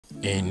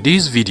In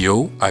this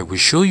video, I will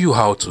show you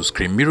how to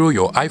screen mirror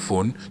your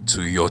iPhone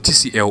to your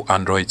TCL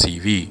Android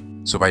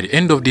TV. So by the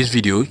end of this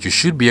video, you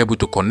should be able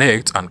to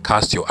connect and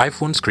cast your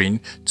iPhone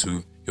screen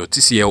to your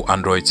TCL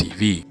Android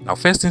TV. Now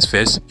first things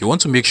first, you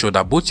want to make sure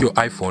that both your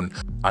iPhone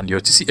and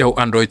your TCL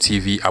Android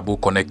TV are both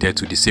connected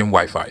to the same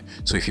Wi-Fi.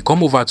 So if you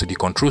come over to the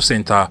control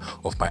center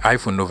of my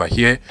iPhone over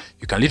here,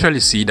 you can literally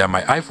see that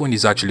my iPhone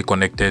is actually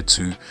connected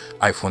to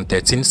iPhone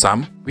 13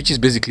 SAM, which is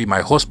basically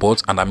my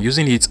hotspot, and I'm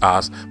using it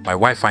as my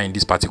Wi-Fi in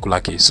this particular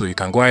case. So you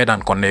can go ahead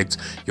and connect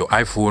your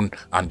iPhone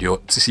and your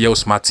TCL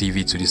Smart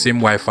TV to the same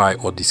Wi-Fi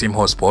or the same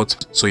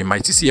hotspot. So in my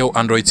TCL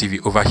Android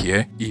TV over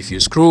here, if you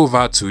scroll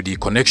over to the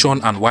connection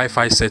and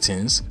Wi-Fi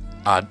settings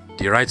at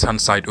the right hand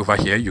side over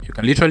here, you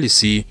can literally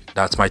see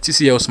that my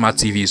TCL Smart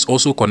TV is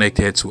also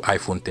connected to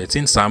iPhone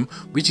 13 SAM,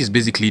 which is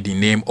basically the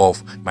name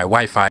of my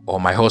Wi-Fi or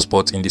my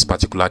hotspot in this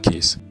particular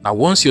case. Now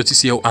once your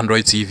TCL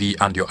Android TV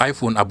and your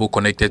iPhone are both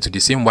connected to the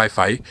same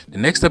Wi-Fi, the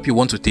next step you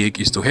want to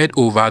take is to head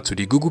over to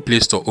the Google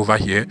Play Store over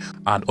here,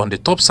 and on the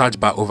top search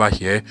bar over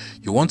here,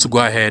 you want to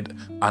go ahead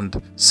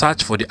and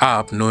search for the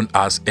app known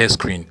as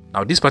AirScreen.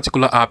 Now this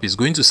particular app is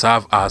going to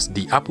serve as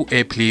the Apple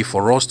AirPlay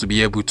for us to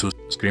be able to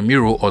screen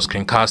mirror or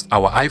screencast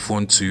our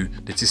iPhone to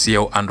the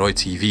TCL Android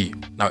TV.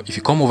 Now if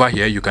you come over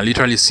here, you can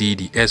literally see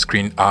the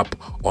AirScreen app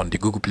on the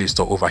Google Play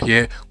Store over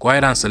here. Go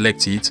ahead and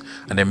select it,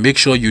 and then make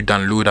sure you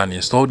download and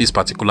install this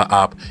particular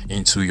app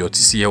into your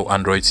TCL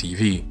Android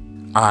TV.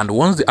 And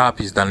once the app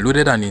is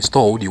downloaded and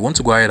installed, you want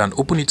to go ahead and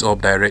open it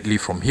up directly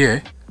from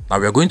here. Now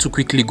we are going to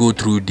quickly go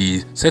through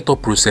the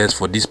setup process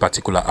for this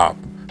particular app.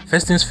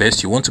 First things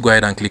first, you want to go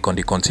ahead and click on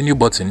the continue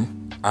button.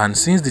 And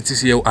since the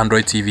TCL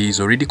Android TV is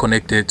already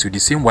connected to the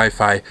same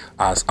Wi-Fi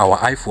as our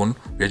iPhone,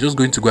 we are just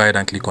going to go ahead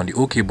and click on the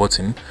OK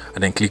button,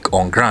 and then click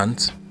on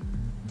Grant,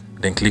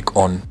 then click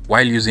on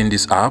While using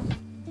this app,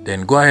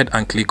 then go ahead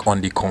and click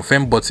on the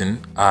Confirm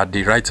button at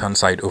the right hand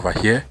side over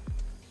here,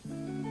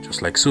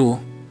 just like so.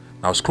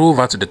 Now scroll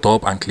over to the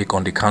top and click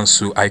on the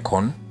Cancel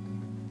icon,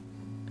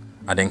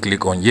 and then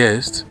click on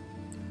Yes.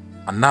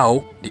 And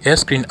now the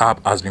AirScreen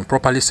app has been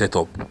properly set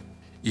up.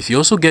 If you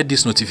also get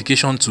this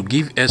notification to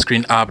give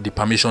AirScreen app the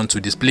permission to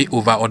display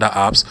over other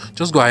apps,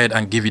 just go ahead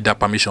and give it that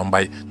permission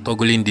by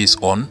toggling this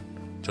on,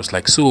 just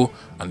like so,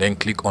 and then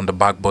click on the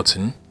back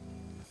button.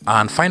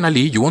 And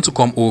finally, you want to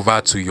come over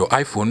to your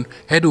iPhone,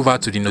 head over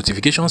to the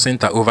notification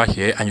center over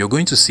here, and you're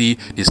going to see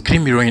the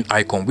screen mirroring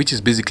icon, which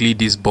is basically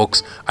this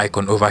box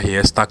icon over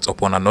here stacked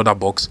upon another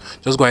box.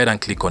 Just go ahead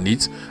and click on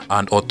it,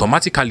 and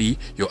automatically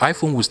your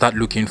iPhone will start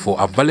looking for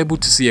available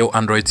TCL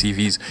Android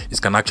TVs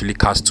it can actually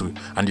cast to.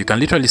 And you can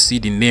literally see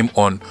the name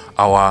on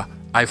our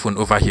iPhone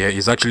over here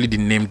is actually the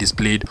name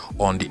displayed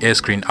on the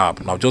AirScreen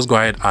app. Now just go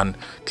ahead and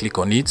click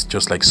on it,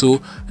 just like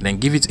so, and then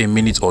give it a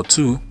minute or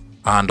two,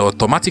 and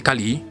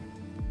automatically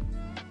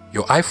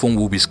your iPhone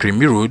will be screen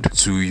mirrored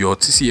to your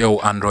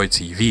TCL Android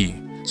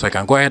TV. So I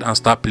can go ahead and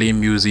start playing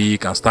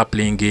music and start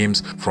playing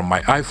games from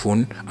my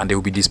iPhone, and they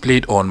will be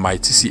displayed on my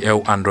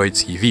TCL Android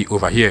TV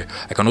over here.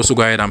 I can also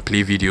go ahead and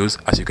play videos.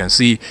 As you can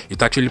see,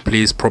 it actually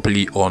plays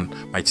properly on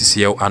my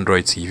TCL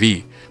Android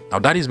TV. Now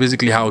that is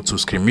basically how to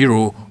screen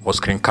mirror or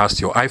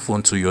screencast your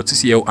iPhone to your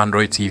TCL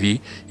Android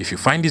TV. If you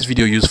find this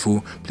video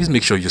useful, please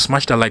make sure you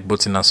smash that like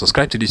button and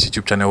subscribe to this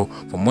YouTube channel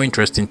for more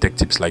interesting tech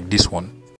tips like this one.